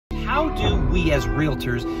how do we as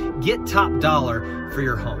realtors get top dollar for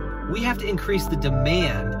your home? We have to increase the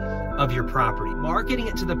demand of your property. Marketing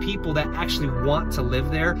it to the people that actually want to live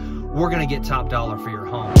there, we're gonna get top dollar for your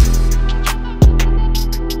home.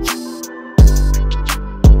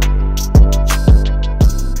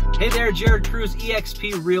 Hey there, Jared Cruz,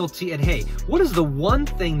 eXp Realty, and hey, what is the one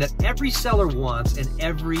thing that every seller wants and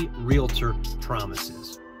every realtor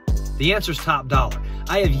promises? The answer is top dollar.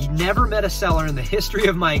 I have never met a seller in the history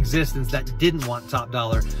of my existence that didn't want top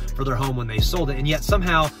dollar for their home when they sold it, and yet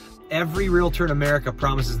somehow every realtor in America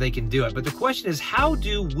promises they can do it. But the question is, how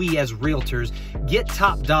do we as realtors get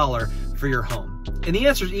top dollar for your home? And the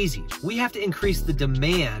answer is easy. We have to increase the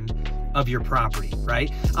demand of your property,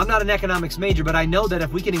 right? I'm not an economics major, but I know that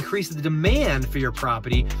if we can increase the demand for your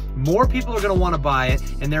property, more people are gonna wanna buy it,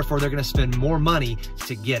 and therefore they're gonna spend more money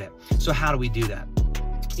to get it. So how do we do that?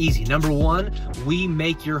 Easy. Number one, we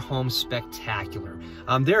make your home spectacular.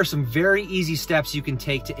 There are some very easy steps you can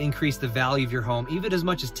take to increase the value of your home, even as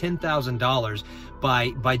much as $10,000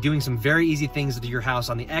 by doing some very easy things to your house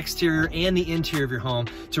on the exterior and the interior of your home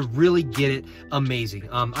to really get it amazing.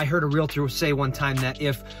 I heard a realtor say one time that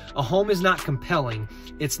if a home is not compelling,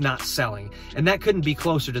 it's not selling. And that couldn't be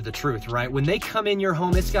closer to the truth, right? When they come in your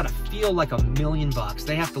home, it's got to feel like $1 million.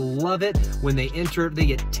 They have to love it when they enter. They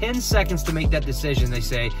get 10 seconds to make that decision, they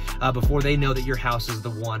say, before they know that your house is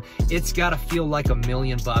the one. It's got to feel like $1 million.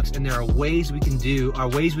 And there are ways we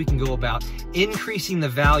can go about increasing the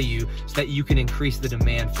value so that you can increase the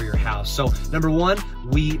demand for your house. So number one,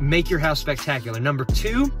 we make your house spectacular. Number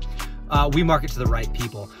two, we market to the right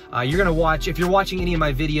people. You're gonna watch, if you're watching any of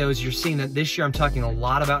my videos, you're seeing that this year I'm talking a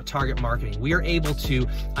lot about target marketing. We are able to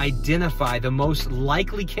identify the most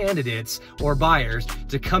likely candidates or buyers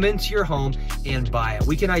to come into your home and buy it.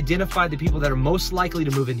 We can identify the people that are most likely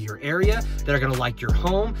to move into your area, that are gonna like your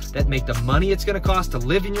home, that make the money it's gonna cost to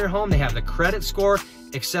live in your home, they have the credit score,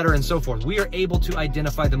 etc. and so forth. We are able to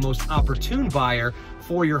identify the most opportune buyer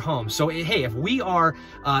for your home. So hey, if we are,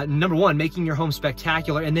 number one, making your home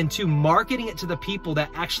spectacular, and then two, marketing it to the people that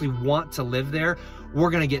actually want to live there, we're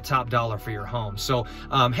gonna get top dollar for your home. So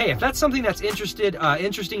hey, if that's something that's interesting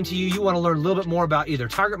to you, you wanna learn a little bit more about either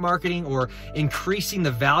target marketing or increasing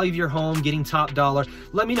the value of your home, getting top dollar,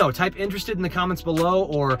 let me know. Type interested in the comments below,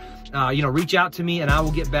 or reach out to me and I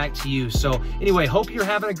will get back to you. So anyway, hope you're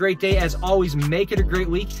having a great day. As always, make it a great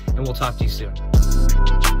week, and we'll talk to you soon.